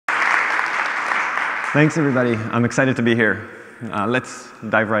Thanks, everybody. I'm excited to be here. Let's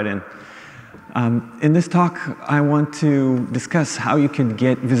dive right in. In this talk, I want to discuss how you can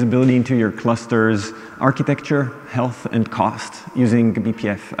get visibility into your cluster's architecture, health, and cost using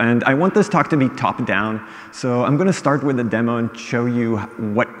BPF. And I want this talk to be top-down, so I'm going to start with a demo and show you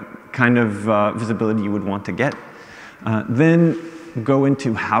what kind of visibility you would want to get. Then go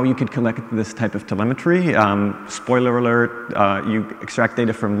into how you could collect this type of telemetry. Spoiler alert, you extract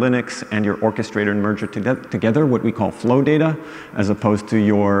data from Linux and your orchestrator and merge it together, what we call flow data, as opposed to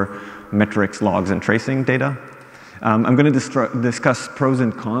your metrics, logs, and tracing data. I'm going to discuss pros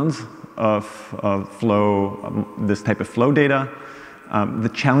and cons of this type of flow data,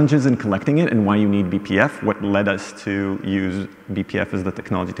 the challenges in collecting it and why you need BPF, what led us to use BPF as the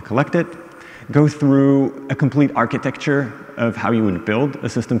technology to collect it. Go through a complete architecture of how you would build a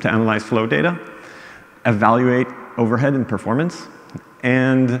system to analyze flow data, evaluate overhead and performance,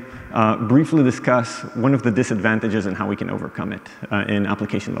 and briefly discuss one of the disadvantages and how we can overcome it in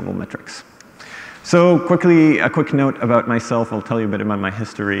application-level metrics. So quickly, a quick note about myself. I'll tell you a bit about my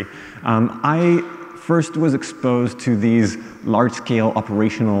history. I first was exposed to these large-scale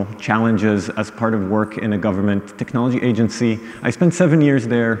operational challenges as part of work in a government technology agency. I spent 7 years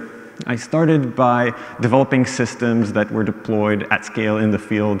there. I started by developing systems that were deployed at scale in the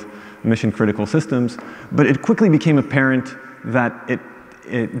field, mission-critical systems, but it quickly became apparent that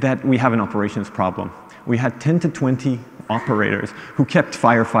that we have an operations problem. We had 10 to 20 operators who kept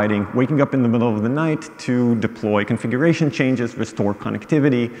firefighting, waking up in the middle of the night to deploy configuration changes, restore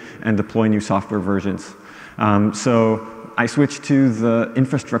connectivity, and deploy new software versions. So I switched to the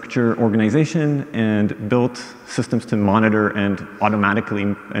infrastructure organization and built systems to monitor and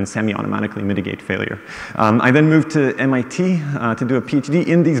automatically and semi-automatically mitigate failure. I then moved to MIT to do a PhD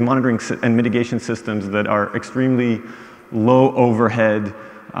in these monitoring and mitigation systems that are extremely low overhead,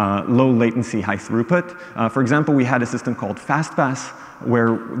 low latency, high throughput. For example, we had a system called FastPass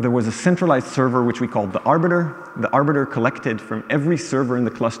where there was a centralized server which we called the Arbiter. The Arbiter collected from every server in the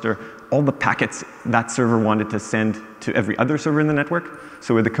cluster all the packets that server wanted to send to every other server in the network.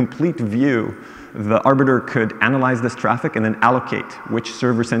 So with a complete view, the Arbiter could analyze this traffic and then allocate which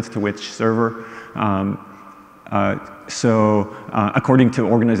server sends to which server, according to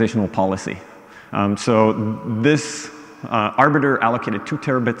organizational policy. So this Arbiter allocated 2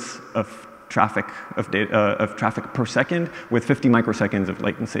 terabits of traffic per second with 50 microseconds of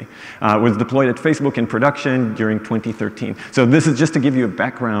latency. Was deployed at Facebook in production during 2013. So this is just to give you a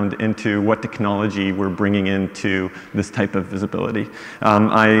background into what technology we're bringing into this type of visibility.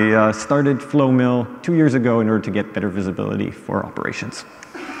 I started Flowmill 2 years ago in order to get better visibility for operations.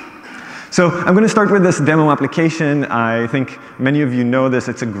 So I'm going to start with this demo application. I think many of you know this.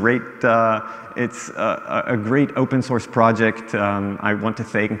 It's a great open source project. I want to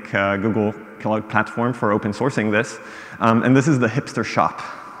thank Google Cloud Platform for open sourcing this. And this is the hipster shop.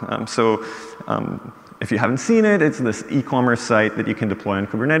 If you haven't seen it, it's this e-commerce site that you can deploy on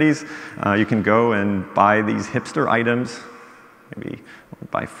Kubernetes. You can go and buy these hipster items. Maybe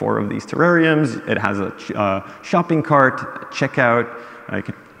buy 4 of these terrariums. It has a shopping cart, a checkout.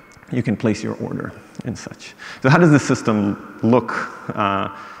 You can place your order and such. So how does the system look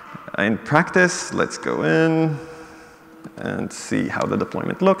in practice? Let's go in and see how the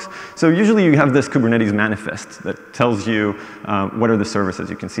deployment looks. So usually you have this Kubernetes manifest that tells you what are the services.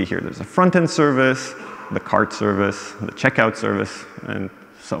 You can see here there's a front-end service, the cart service, the checkout service, and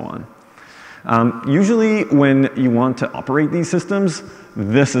so on. Usually when you want to operate these systems,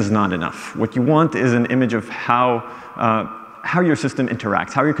 this is not enough. What you want is an image of how your system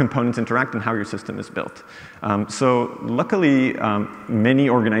interacts, how your components interact, and how your system is built. So luckily, many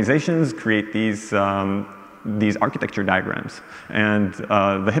organizations create these architecture diagrams. And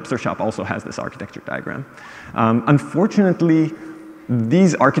the hipster shop also has this architecture diagram. Unfortunately,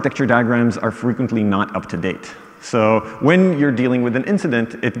 these architecture diagrams are frequently not up to date. So when you're dealing with an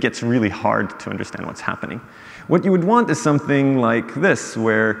incident, it gets really hard to understand what's happening. What you would want is something like this,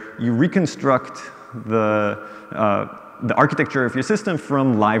 where you reconstruct the architecture of your system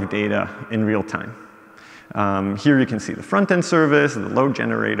from live data in real time. Here you can see the front-end service, the load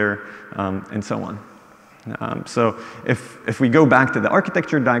generator, and so on. So if we go back to the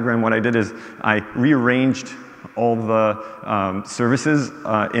architecture diagram, what I did is I rearranged all the services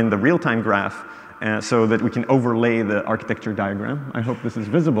in the real-time graph so that we can overlay the architecture diagram. I hope this is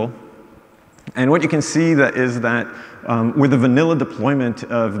visible. And what you can see is that with the vanilla deployment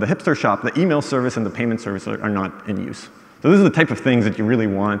of the hipster shop, the email service and the payment service are not in use. So this is the type of things that you really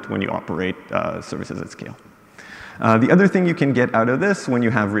want when you operate services at scale. The other thing you can get out of this when you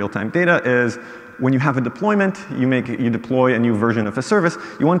have real-time data is when you have a deployment, you deploy a new version of a service,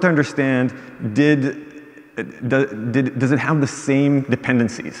 you want to understand, does it have the same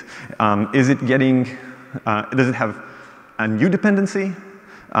dependencies? Does it have a new dependency?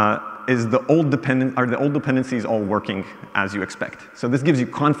 Are the old dependencies all working as you expect? So this gives you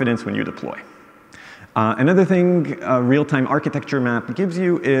confidence when you deploy. Another thing a real-time architecture map gives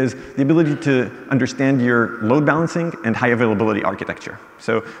you is the ability to understand your load balancing and high availability architecture.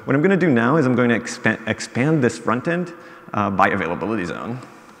 So what I'm going to do now is I'm going to expand this front end by availability zone.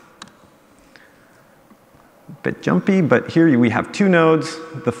 Bit jumpy, but here we have two nodes,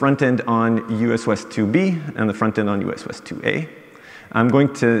 the front end on US West 2B and the front end on US West 2A. I'm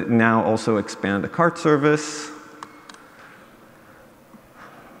going to now also expand the cart service.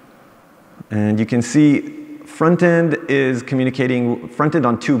 And you can see front end on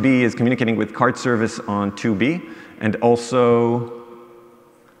 2B is communicating with cart service on 2B, and also,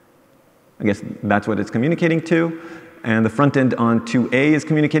 I guess that's what it's communicating to. And the front end on 2A is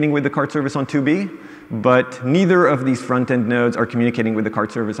communicating with the cart service on 2B, but neither of these front end nodes are communicating with the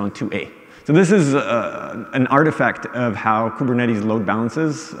cart service on 2A. So this is an artifact of how Kubernetes load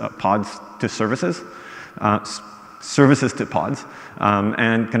balances pods to services. Services to pods,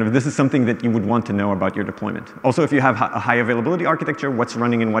 and kind of this is something that you would want to know about your deployment. Also, if you have a high availability architecture, what's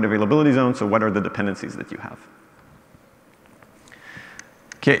running in what availability zone, so what are the dependencies that you have?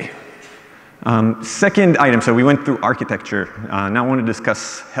 Okay. Second item, so we went through architecture. Now I want to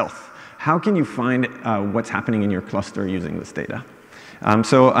discuss health. How can you find what's happening in your cluster using this data?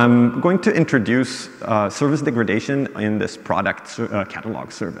 So I'm going to introduce service degradation in this product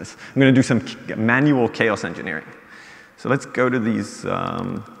catalog service. I'm going to do some manual chaos engineering. So let's go to these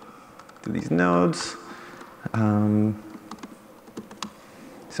nodes.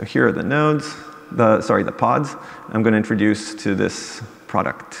 So here are the nodes, the pods. I'm going to introduce to this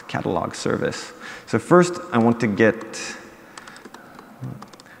product catalog service. So first, I want to get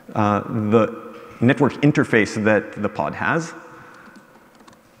the network interface that the pod has.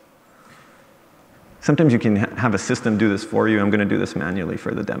 Sometimes you can have a system do this for you. I'm going to do this manually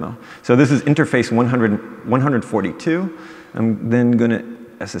for the demo. So this is interface 142. I'm then going to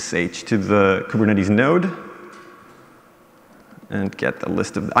SSH to the Kubernetes node and get a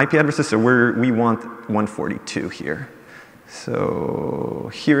list of the IP addresses. So we want 142 here. So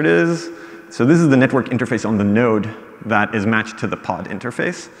here it is. So this is the network interface on the node that is matched to the pod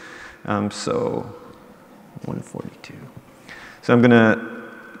interface. So 142. So I'm going to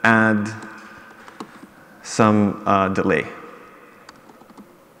add some delay.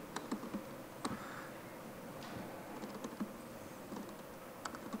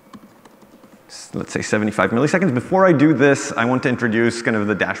 Let's say 75 milliseconds. Before I do this, I want to introduce kind of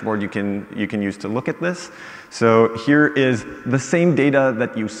the dashboard you can use to look at this. So here is the same data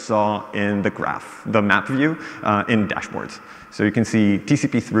that you saw in the graph, the map view, in dashboards. So you can see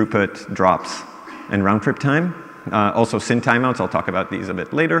TCP throughput, drops, and round trip time. Also SYN timeouts, I'll talk about these a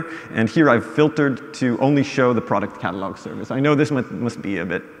bit later. And here I've filtered to only show the product catalog service. I know this must be a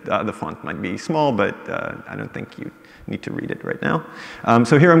bit, the font might be small, but I don't think you need to read it right now.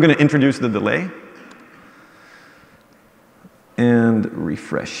 So here I'm going to introduce the delay. And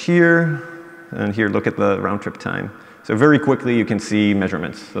refresh here. And here, look at the round trip time. So very quickly, you can see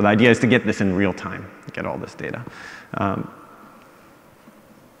measurements. So the idea is to get this in real time, get all this data.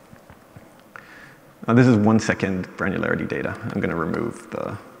 This is 1 second granularity data. I'm going to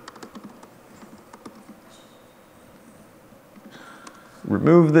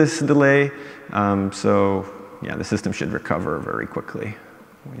remove this delay. So yeah, the system should recover very quickly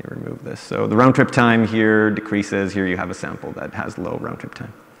when you remove this. So the round trip time here decreases. Here you have a sample that has low round trip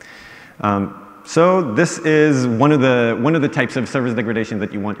time. So this is one of the types of service degradation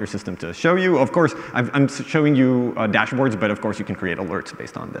that you want your system to show you. Of course, I'm showing you dashboards, but of course you can create alerts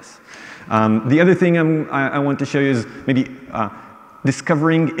based on this. The other thing I want to show you is maybe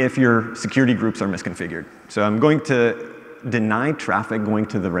discovering if your security groups are misconfigured. So I'm going to deny traffic going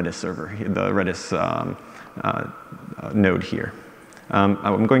to the Redis server, the Redis node here.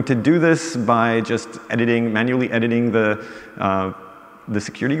 I'm going to do this by just manually editing the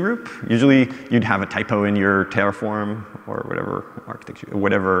security group. Usually you'd have a typo in your Terraform or whatever architecture,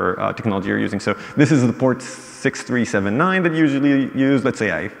 whatever technology you're using. So this is the port 6379 that you usually use. Let's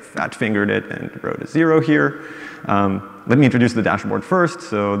say I fat fingered it and wrote a 0 here. Let me introduce the dashboard first.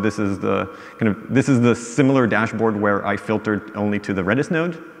 So this is the similar dashboard where I filtered only to the Redis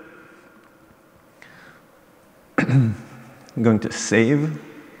node. I'm going to save,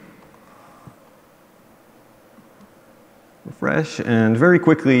 refresh, and very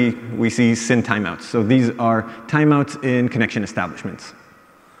quickly we see SYN timeouts. So these are timeouts in connection establishments.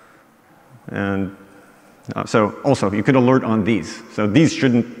 And so also, you could alert on these. So these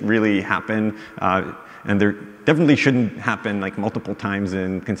shouldn't really happen, and they definitely shouldn't happen like multiple times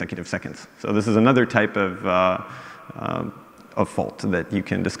in consecutive seconds. So this is another type of fault that you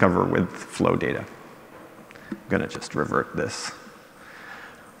can discover with flow data. I'm going to just revert this.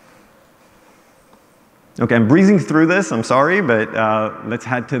 OK, I'm breezing through this. I'm sorry, but let's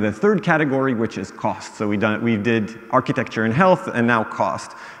head to the third category, which is cost. So we did architecture and health, and now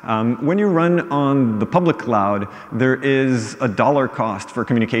cost. When you run on the public cloud, there is a dollar cost for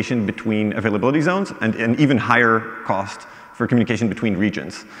communication between availability zones, and an even higher cost for communication between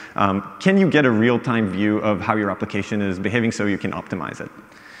regions. Can you get a real-time view of how your application is behaving so you can optimize it?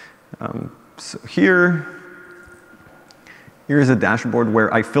 So here's a dashboard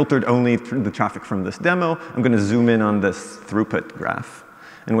where I filtered only through the traffic from this demo. I'm going to zoom in on this throughput graph.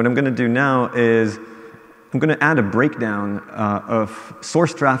 And what I'm going to do now is I'm going to add a breakdown of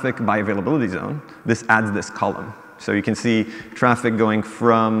source traffic by availability zone. This adds this column. So you can see traffic going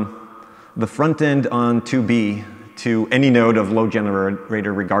from the front end on 2B to any node of load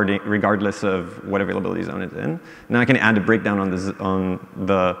generator regardless of what availability zone it's in. Now I can add a breakdown on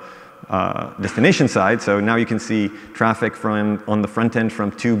the destination side. So now you can see traffic on the front end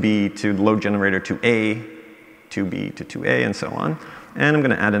from 2B to the load generator to A, 2B to 2A, and so on. And I'm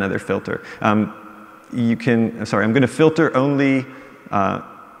going to add another filter. I'm going to filter only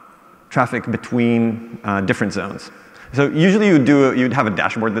traffic between different zones. So usually you'd have a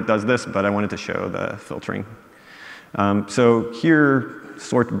dashboard that does this, but I wanted to show the filtering. So here,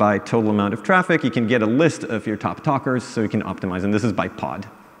 sort by total amount of traffic. You can get a list of your top talkers, so you can optimize. And this is by pod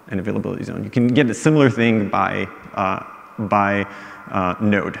and availability zone. You can get a similar thing by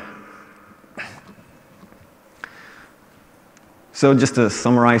node. So just to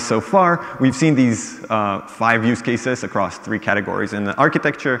summarize so far, we've seen these 5 use cases across 3 categories. In the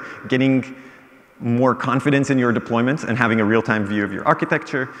architecture, getting more confidence in your deployments and having a real-time view of your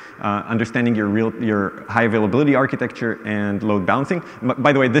architecture, understanding your high availability architecture, and load balancing.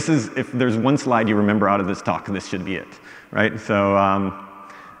 By the way, this is, if there's one slide you remember out of this talk, this should be it, right? So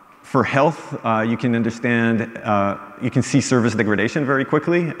for health, you can understand, you can see service degradation very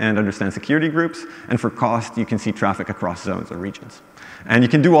quickly and understand security groups. And for cost, you can see traffic across zones or regions. And you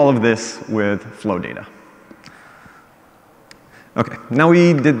can do all of this with flow data. OK, now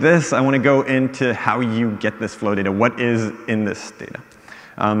we did this. I want to go into how you get this flow data. What is in this data?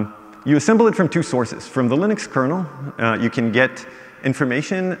 You assemble it from 2 sources. From the Linux kernel, you can get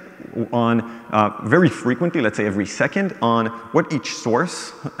information on very frequently, let's say every second, on what each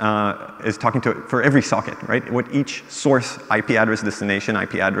source is talking to for every socket, right? What each source IP address, destination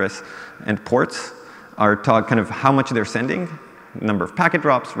IP address, and ports are kind of how much they're sending, number of packet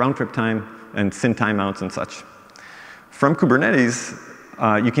drops, round trip time, and SYN timeouts and such. From Kubernetes,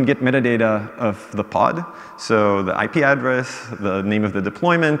 you can get metadata of the pod. So the IP address, the name of the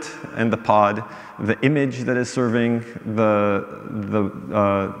deployment, and the pod, the image that is serving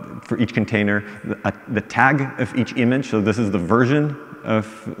for each container, the tag of each image. So this is the version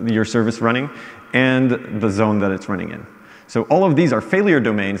of your service running, and the zone that it's running in. So all of these are failure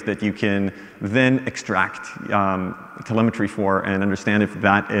domains that you can then extract telemetry for and understand if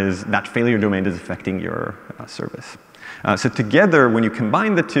that failure domain is affecting your service. So together, when you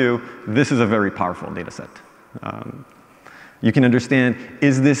combine the two, this is a very powerful data set. You can understand,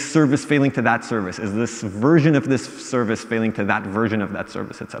 is this service failing to that service? Is this version of this service failing to that version of that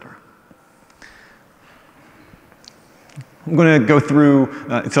service, et cetera? I'm going to go through,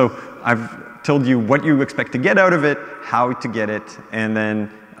 so I've told you what you expect to get out of it, how to get it, and then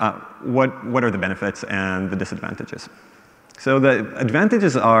what are the benefits and the disadvantages. So the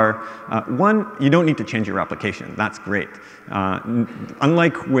advantages are, one, you don't need to change your application. That's great.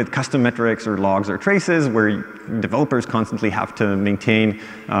 Unlike with custom metrics or logs or traces, where developers constantly have to maintain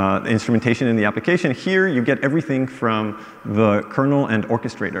instrumentation in the application, here you get everything from the kernel and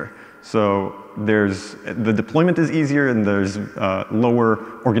orchestrator. So the deployment is easier, and there's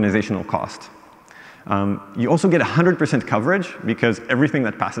lower organizational cost. You also get 100% coverage, because everything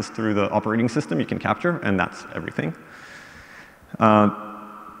that passes through the operating system you can capture, and that's everything.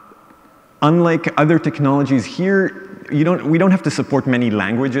 Unlike other technologies here, we don't have to support many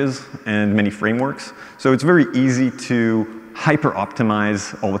languages and many frameworks. So it's very easy to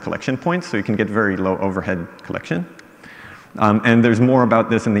hyper-optimize all the collection points, so you can get very low overhead collection. And there's more about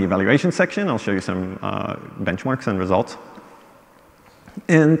this in the evaluation section. I'll show you some benchmarks and results.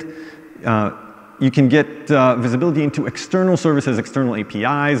 And you can get visibility into external services, external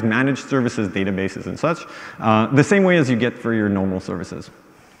APIs, managed services, databases, and such, the same way as you get for your normal services.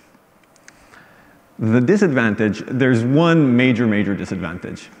 The disadvantage, there's one major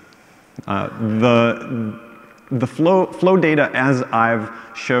disadvantage. The flow data, as I've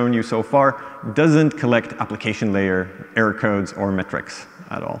shown you so far, doesn't collect application layer error codes or metrics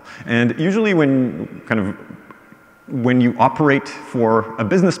at all. And usually when you operate for a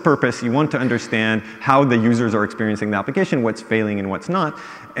business purpose, you want to understand how the users are experiencing the application, what's failing and what's not,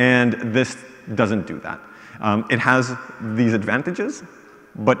 and this doesn't do that. It has these advantages,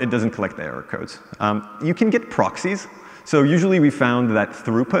 but it doesn't collect the error codes. You can get proxies. So usually we found that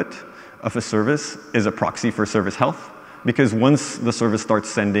throughput of a service is a proxy for service health, because once the service starts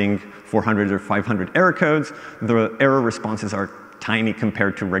sending 400 or 500 error codes, the error responses are tiny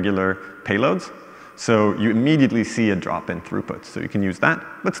compared to regular payloads. So you immediately see a drop in throughput. So you can use that.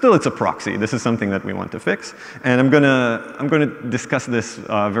 But still, it's a proxy. This is something that we want to fix. And I'm gonna discuss this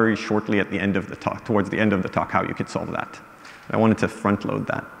very shortly at the end of the talk, towards the end of the talk, how you could solve that. I wanted to front load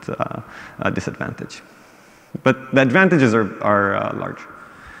that disadvantage. But the advantages are large.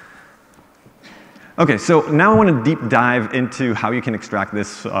 OK, so now I want to deep dive into how you can extract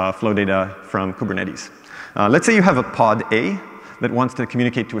this flow data from Kubernetes. Let's say you have a pod A that wants to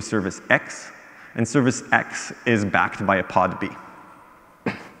communicate to a service X, and service X is backed by a pod B.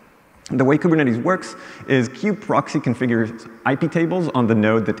 The way Kubernetes works is kubeproxy configures IP tables on the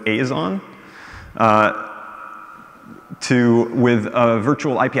node that A is on with a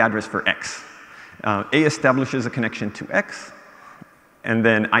virtual IP address for X. A establishes a connection to X, and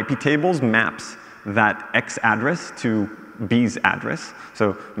then IP tables maps that X address to B's address.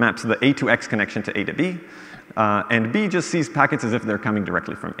 So maps the A to X connection to A to B. And B just sees packets as if they're coming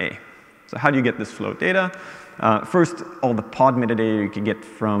directly from A. So how do you get this flow data? First, all the pod metadata you can get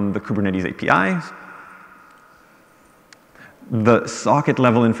from the Kubernetes APIs. The socket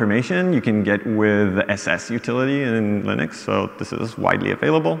level information you can get with the SS utility in Linux. So this is widely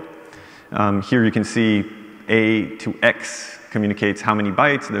available. Here you can see A to X communicates how many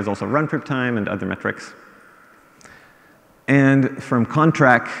bytes. There's also run trip time and other metrics. And from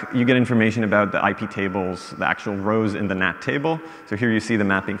contract, you get information about the IP tables, the actual rows in the NAT table. So here you see the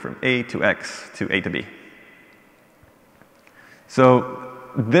mapping from A to X to A to B. So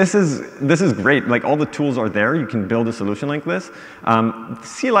this is great. Like, all the tools are there. You can build a solution like this.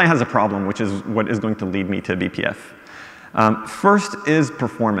 CLI has a problem, which is what is going to lead me to BPF. First is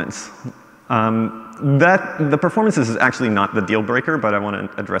performance. The performance is actually not the deal breaker, but I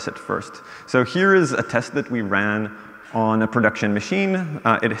want to address it first. So here is a test that we ran on a production machine.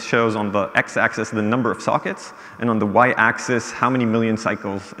 It shows on the x-axis the number of sockets, and on the y-axis how many million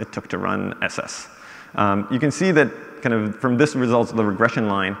cycles it took to run SS. You can see that kind of from this results, the regression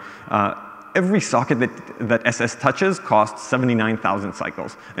line, every socket that SS touches costs 79,000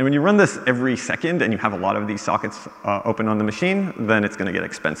 cycles. And when you run this every second and you have a lot of these sockets open on the machine, then it's going to get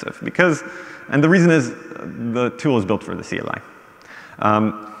expensive. And the reason is the tool is built for the CLI.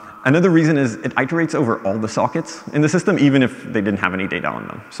 Another reason is it iterates over all the sockets in the system, even if they didn't have any data on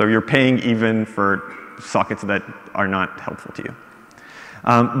them. So you're paying even for sockets that are not helpful to you.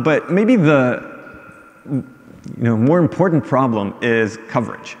 But maybe the more important problem is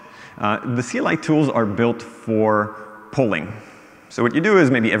coverage. The CLI tools are built for polling. So what you do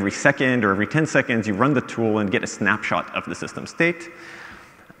is maybe every second or every 10 seconds, you run the tool and get a snapshot of the system state.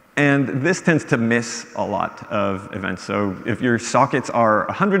 And this tends to miss a lot of events. So if your sockets are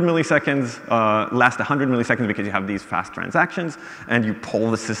 100 milliseconds, last 100 milliseconds because you have these fast transactions, and you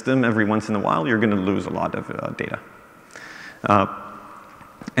poll the system every once in a while, you're going to lose a lot of data.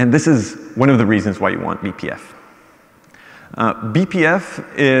 And this is one of the reasons why you want BPF.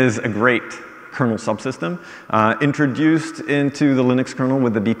 BPF is a great kernel subsystem, introduced into the Linux kernel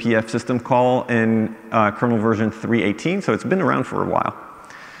with the BPF system call in kernel version 3.18, so it's been around for a while.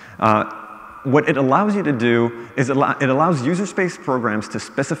 What it allows you to do is it allows user space programs to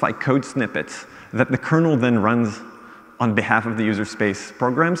specify code snippets that the kernel then runs on behalf of the user space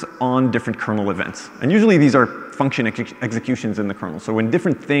programs on different kernel events. And usually these are function executions in the kernel. So when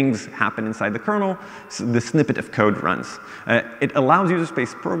different things happen inside the kernel, the snippet of code runs. It allows user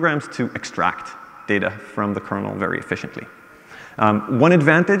space programs to extract data from the kernel very efficiently. One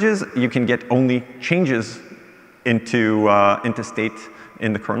advantage is you can get only changes into state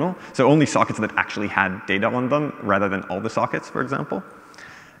in the kernel. So only sockets that actually had data on them rather than all the sockets, for example.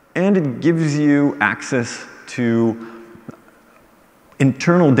 And it gives you access to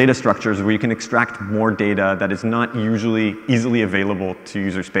internal data structures where you can extract more data that is not usually easily available to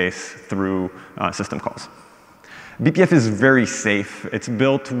user space through system calls. BPF is very safe. It's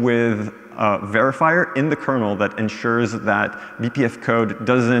built with a verifier in the kernel that ensures that BPF code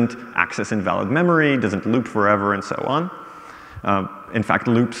doesn't access invalid memory, doesn't loop forever, and so on. In fact,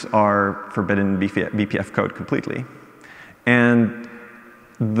 loops are forbidden in BPF code completely. And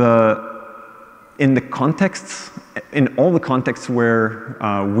the in the contexts, in all the contexts where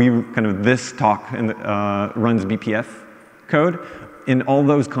this talk runs BPF code, in all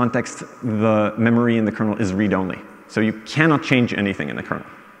those contexts, the memory in the kernel is read-only. So you cannot change anything in the kernel.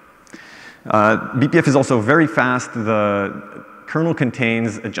 BPF is also very fast. The kernel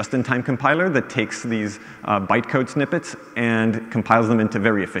contains a just-in-time compiler that takes these bytecode snippets and compiles them into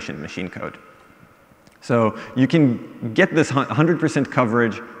very efficient machine code. So you can get this 100%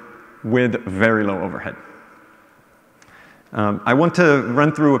 coverage with very low overhead. I want to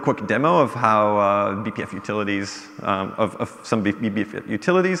run through a quick demo of how BPF utilities, of some BPF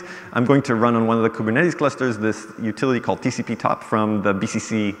utilities. I'm going to run on one of the Kubernetes clusters this utility called TCP top from the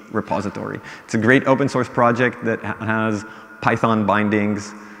BCC repository. It's a great open source project that has Python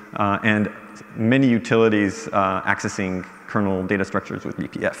bindings and many utilities accessing kernel data structures with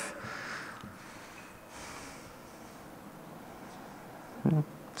BPF.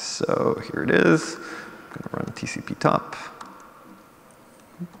 So here it is. I'm going to run TCP top.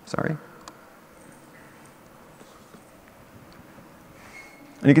 Sorry.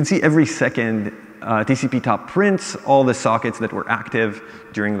 And you can see every second TCP top prints all the sockets that were active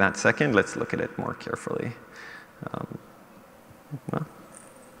during that second. Let's look at it more carefully. Well,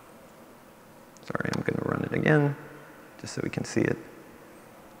 sorry, I'm going to run it again just so we can see it.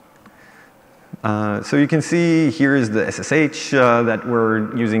 So you can see here is the SSH that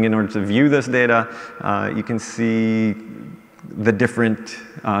we're using in order to view this data. You can see the different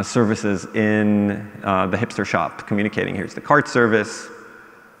services in the hipster shop communicating. Here's the cart service,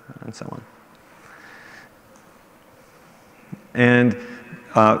 and so on. And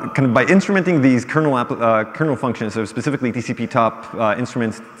kind of by instrumenting these kernel functions, so specifically TCP top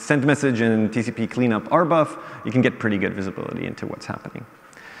instruments send message and TCP cleanup RBUF, you can get pretty good visibility into what's happening.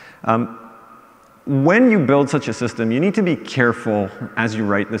 When you build such a system, you need to be careful as you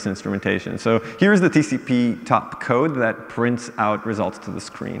write this instrumentation. So here's the TCP top code that prints out results to the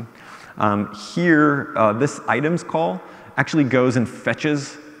screen. Here, this items call actually goes and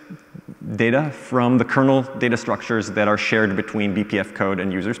fetches data from the kernel data structures that are shared between BPF code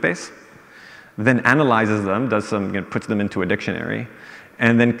and user space, then analyzes them, puts them into a dictionary,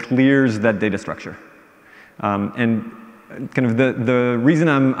 and then clears that data structure. And kind of the reason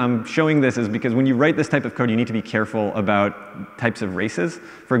I'm showing this is because when you write this type of code, you need to be careful about types of races.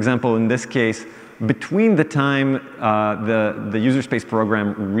 For example, in this case, between the time the user space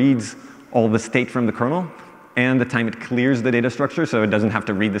program reads all the state from the kernel and the time it clears the data structure, so it doesn't have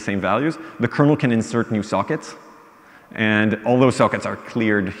to read the same values, the kernel can insert new sockets. And all those sockets are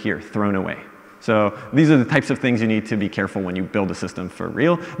cleared here, thrown away. So these are the types of things you need to be careful when you build a system for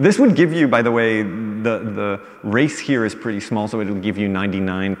real. This would give you, by the way, the race here is pretty small, so it will give you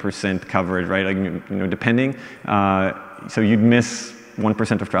 99% coverage, right? Like, depending. So you'd miss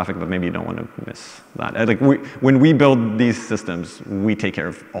 1% of traffic, but maybe you don't want to miss that. Like when we build these systems, we take care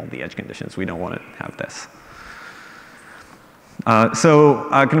of all the edge conditions. We don't want to have this. Kind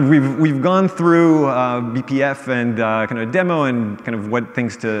of we've gone through BPF and kind of a demo and kind of what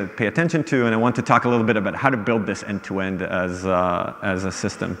things to pay attention to, and I want to talk a little bit about how to build this end-to-end as a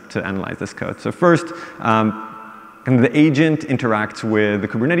system to analyze this code. So first, kind of the agent interacts with the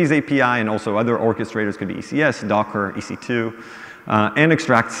Kubernetes API and also other orchestrators, could be ECS, Docker, EC2, and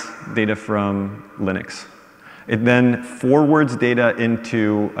extracts data from Linux. It then forwards data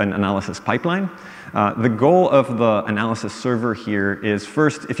into an analysis pipeline. The goal of the analysis server here is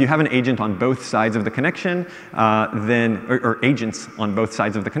first, if you have an agent on both sides of the connection, or agents on both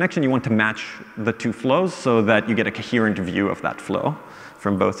sides of the connection, you want to match the two flows so that you get a coherent view of that flow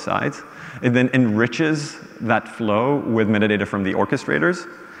from both sides. It then enriches that flow with metadata from the orchestrators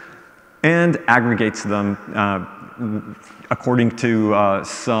and aggregates them according to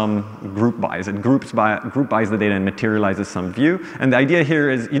some group buys. It group buys the data and materializes some view. And the idea here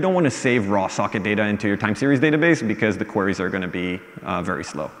is you don't want to save raw socket data into your time series database because the queries are going to be very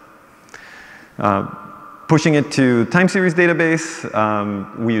slow. Pushing it to time series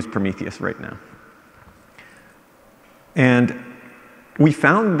database, we use Prometheus right now. And we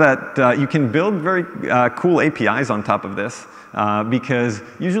found that you can build very cool APIs on top of this. Because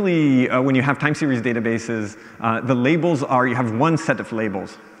usually when you have time series databases, the labels are, you have one set of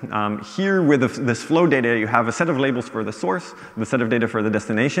labels. Here with this flow data, you have a set of labels for the source, the set of data for the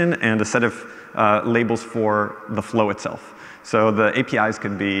destination, and a set of labels for the flow itself. So the APIs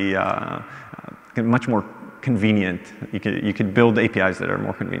could be much more convenient. You could build APIs that are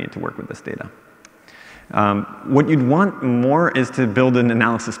more convenient to work with this data. What you'd want more is to build an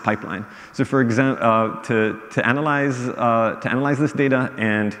analysis pipeline. So for example, to analyze this data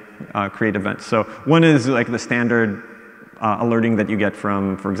and create events. So one is like the standard alerting that you get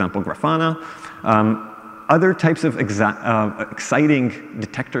from, for example, Grafana. Other types of exciting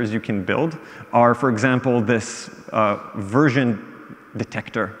detectors you can build are, for example, this version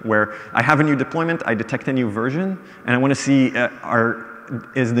detector, where I have a new deployment, I detect a new version, and I want to see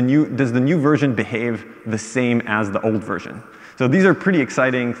does the new version behave the same as the old version. So these are pretty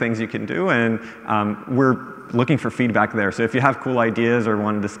exciting things you can do, and we're looking for feedback there. So if you have cool ideas or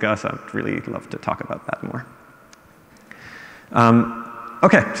want to discuss, I'd really love to talk about that more.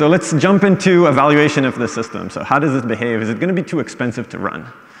 OK, so let's jump into evaluation of the system. So how does it behave? Is it going to be too expensive to run?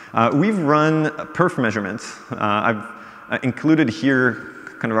 We've run perf measurements. I've included here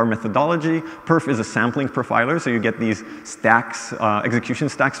kind of our methodology. Perf is a sampling profiler, so you get these stacks, execution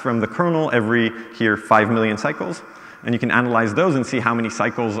stacks from the kernel every 5 million cycles. And you can analyze those and see how many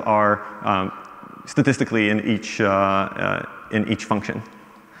cycles are statistically in each function.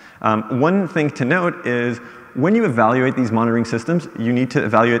 One thing to note is when you evaluate these monitoring systems, you need to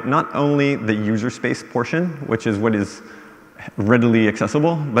evaluate not only the user space portion, which is what is readily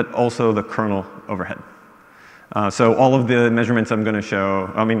accessible, but also the kernel overhead. So all of the measurements I'm going to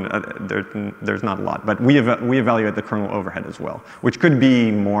show, I mean, there's not a lot, but we evaluate the kernel overhead as well, which could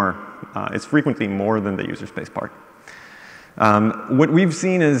be more. It's frequently more than the user space part. What we've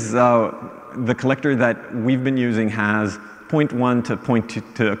seen is the collector that we've been using has 0.1 to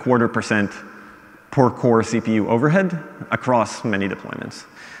 0.2 to 0.25% per core CPU overhead across many deployments.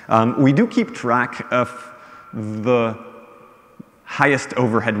 We do keep track of the highest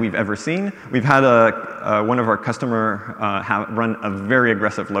overhead we've ever seen. We've had one of our customer run a very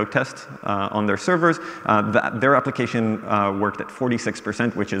aggressive load test on their servers. Their application worked at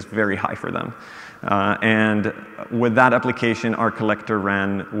 46%, which is very high for them. And with that application, our collector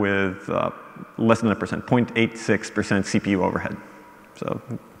ran with less than 1%, 0.86% CPU overhead. So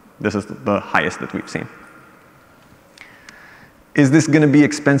this is the highest that we've seen. Is this going to be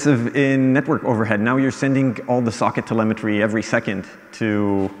expensive in network overhead? Now you're sending all the socket telemetry every second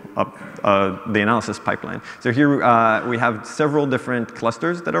to the analysis pipeline. So here we have several different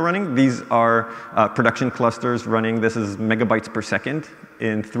clusters that are running. These are production clusters running. This is megabytes per second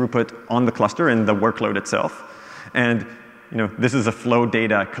in throughput on the cluster and the workload itself. And this is a flow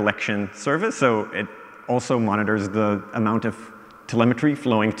data collection service, so it also monitors the amount of telemetry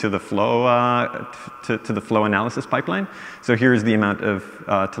flowing to the flow to the flow analysis pipeline. So here's the amount of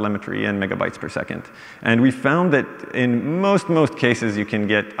telemetry in megabytes per second. And we found that in most cases you can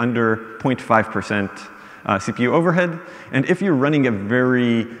get under 0.5% CPU overhead. And if you're running a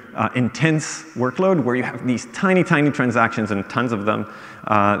very intense workload where you have these tiny transactions and tons of them,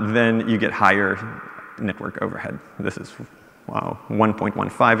 then you get higher network overhead. This is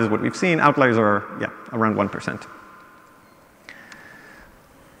 1.15 is what we've seen. Outliers are around 1%.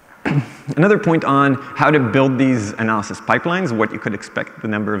 Another point on how to build these analysis pipelines, what you could expect the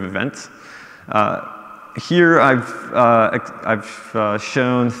number of events. Here I've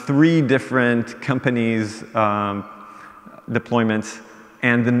shown 3 different companies' deployments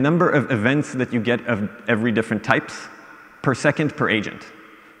and the number of events that you get of every different types per second per agent.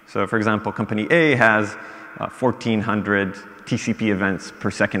 So for example, company A has 1,400 TCP events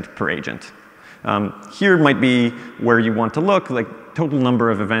per second per agent. Here might be where you want to look, like total number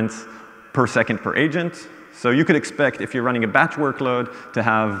of events per second per agent. So you could expect, if you're running a batch workload, to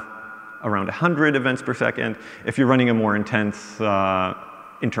have around 100 events per second. If you're running a more intense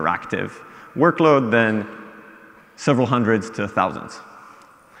interactive workload, then several hundreds to thousands.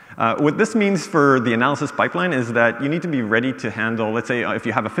 What this means for the analysis pipeline is that you need to be ready to handle, let's say if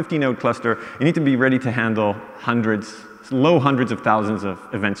you have a 50-node cluster, you need to be ready to handle low hundreds of thousands of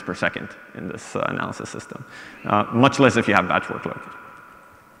events per second in this analysis system, much less if you have batch workload.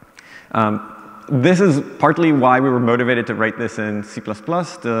 This is partly why we were motivated to write this in C++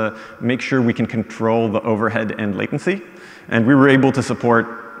 to make sure we can control the overhead and latency. And we were able to support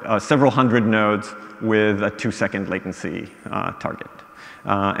several hundred nodes with a 2-second latency target,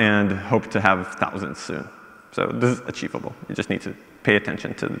 and hope to have thousands soon. So this is achievable. You just need to pay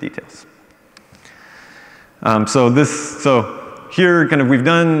attention to the details. So here, we've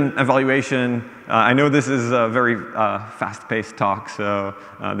done evaluation. I know this is a very fast-paced talk, so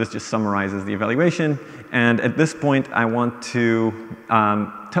this just summarizes the evaluation. And at this point, I want to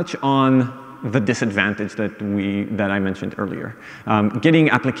touch on the disadvantage that I mentioned earlier, getting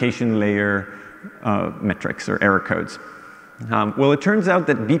application layer metrics or error codes. Well, it turns out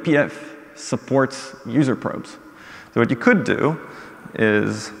that BPF supports user probes. So what you could do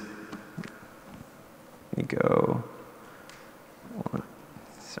is let me go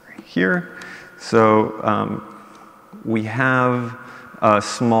here. So we have a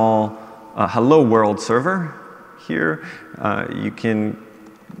small hello world server here, you can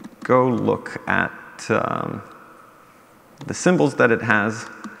go look at the symbols that it has.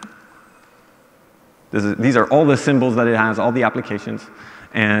 These are all the symbols that it has, all the applications.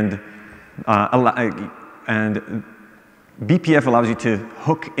 And BPF allows you to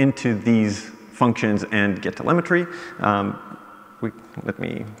hook into these functions and get telemetry. Let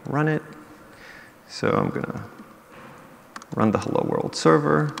me run it. So I'm going to run the hello world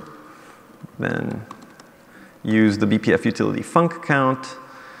server, then use the BPF utility func count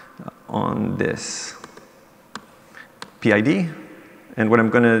on this PID. And what I'm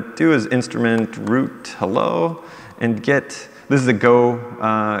going to do is instrument root hello and get, this is a Go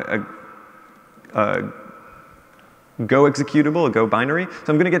executable, a Go binary.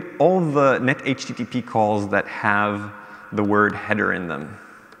 So I'm going to get all the net HTTP calls that have the word header in them.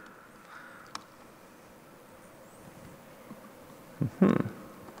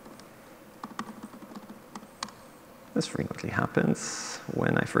 This frequently happens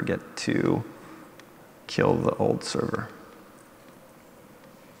when I forget to kill the old server.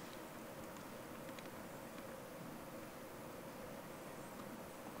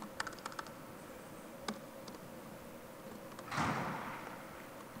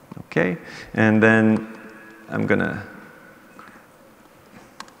 Okay, and then I'm going to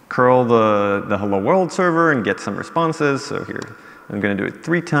curl the hello world server and get some responses. So here, I'm going to do it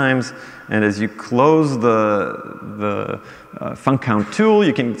 3 times. And as you close the func count tool,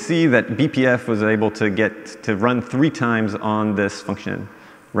 you can see that BPF was able to run 3 times on this function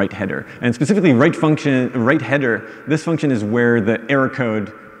write header. And specifically write header, this function is where the error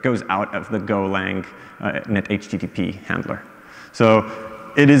code goes out of the Golang net HTTP handler. So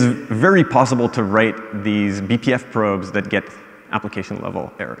it is very possible to write these BPF probes that get application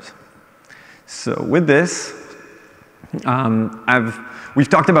level errors. So with this, we've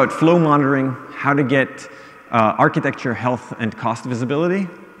talked about flow monitoring, how to get architecture health and cost visibility.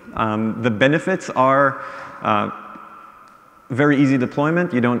 The benefits are very easy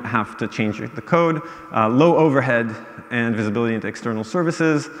deployment. You don't have to change the code, low overhead, and visibility into external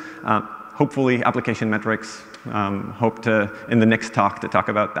services. Hopefully, application metrics. Hope to, in the next talk, to talk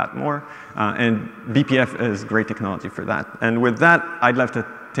about that more. And BPF is great technology for that. And with that, I'd love to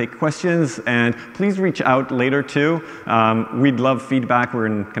take questions. And please reach out later, too. We'd love feedback. We're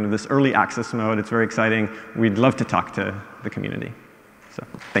in kind of this early access mode. It's very exciting. We'd love to talk to the community. So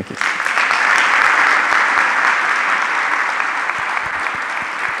thank you.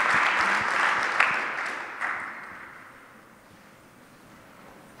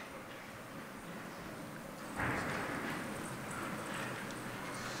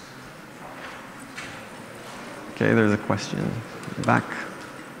 Okay, there's a question in the back.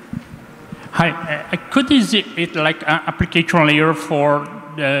 Hi, could use it like an application layer for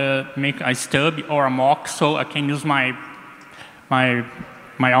make a stub or a mock, so I can use my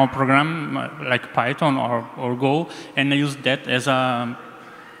own program like Python or Go, and I use that as a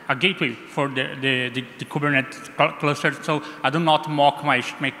gateway for the Kubernetes cluster. So I do not mock my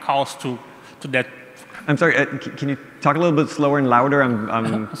calls to that. I'm sorry, can you talk a little bit slower and louder?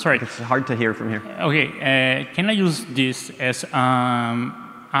 Sorry. It's hard to hear from here. Okay, can I use this as an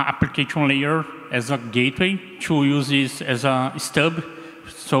application layer as a gateway to use this as a stub?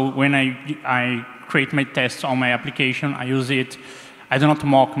 So when I create my tests on my application, I use it. I do not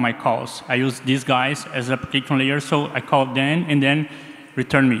mock my calls. I use these guys as an application layer, so I call them and then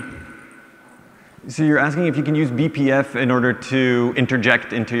return me. So you're asking if you can use BPF in order to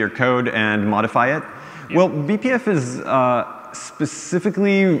interject into your code and modify it? Yeah. Well, BPF is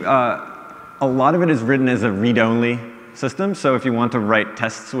specifically, a lot of it is written as a read-only system. So if you want to write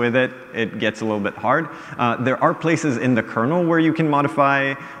tests with it, it gets a little bit hard. There are places in the kernel where you can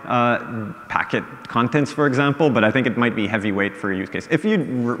modify packet contents, for example, but I think it might be heavyweight for a use case. If you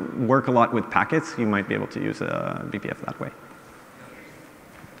work a lot with packets, you might be able to use BPF that way.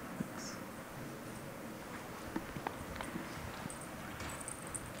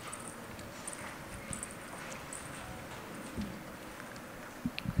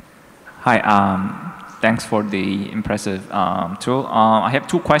 Hi, thanks for the impressive tool. I have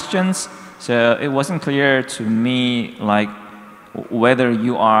 2 questions. So it wasn't clear to me like whether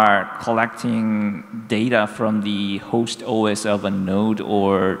you are collecting data from the host OS of a node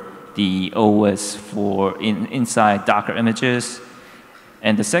or the OS for inside Docker images.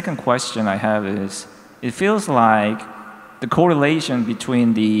 And the second question I have is, it feels like the correlation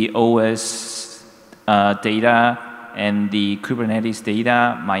between the OS data and the Kubernetes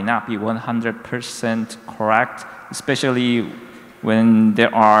data might not be 100% correct, especially when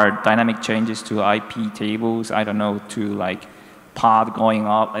there are dynamic changes to IP tables, I don't know, to like pod going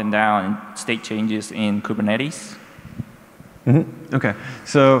up and down and state changes in Kubernetes? OK.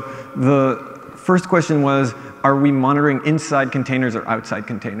 So the first question was, are we monitoring inside containers or outside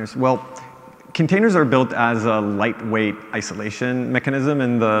containers? Well, containers are built as a lightweight isolation mechanism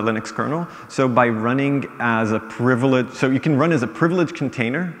in the Linux kernel. So by running as a privileged, so you can run as a privileged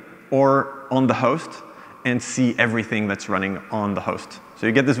container or on the host and see everything that's running on the host. So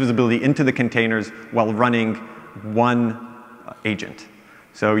you get this visibility into the containers while running one agent.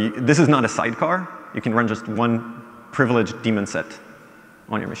 So this is not a sidecar. You can run just one privileged daemon set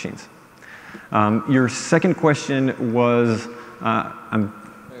on your machines. Your second question was,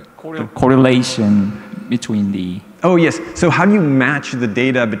 correlation between the... Oh, yes. So how do you match the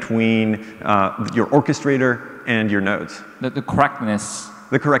data between your orchestrator and your nodes? The correctness.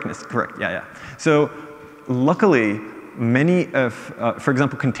 The correctness, correct. Yeah. So luckily, many of, for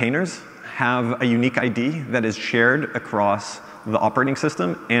example, containers have a unique ID that is shared across the operating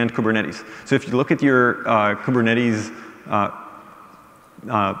system and Kubernetes. So if you look at your Kubernetes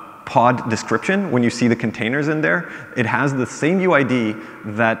pod description, when you see the containers in there, it has the same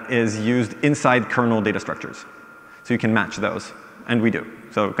UID that is used inside kernel data structures. So you can match those, and we do.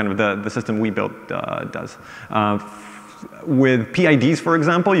 So kind of the system we built does. With PIDs, for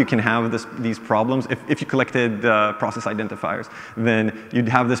example, you can have these problems. If you collected process identifiers, then you'd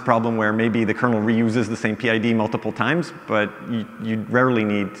have this problem where maybe the kernel reuses the same PID multiple times, but you rarely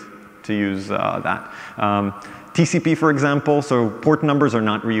need to use that. TCP, for example, so port numbers are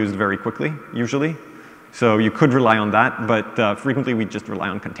not reused very quickly, usually. So you could rely on that, but frequently we just rely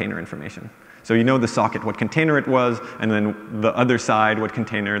on container information. So you know the socket, what container it was, and then the other side, what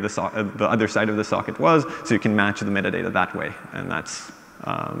container the other side of the socket was, so you can match the metadata that way. And that's,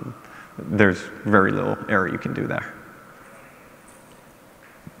 there's very little error you can do there.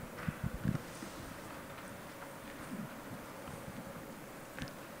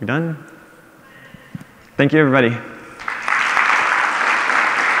 You done? Thank you, everybody.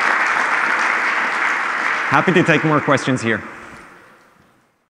 Happy to take more questions here.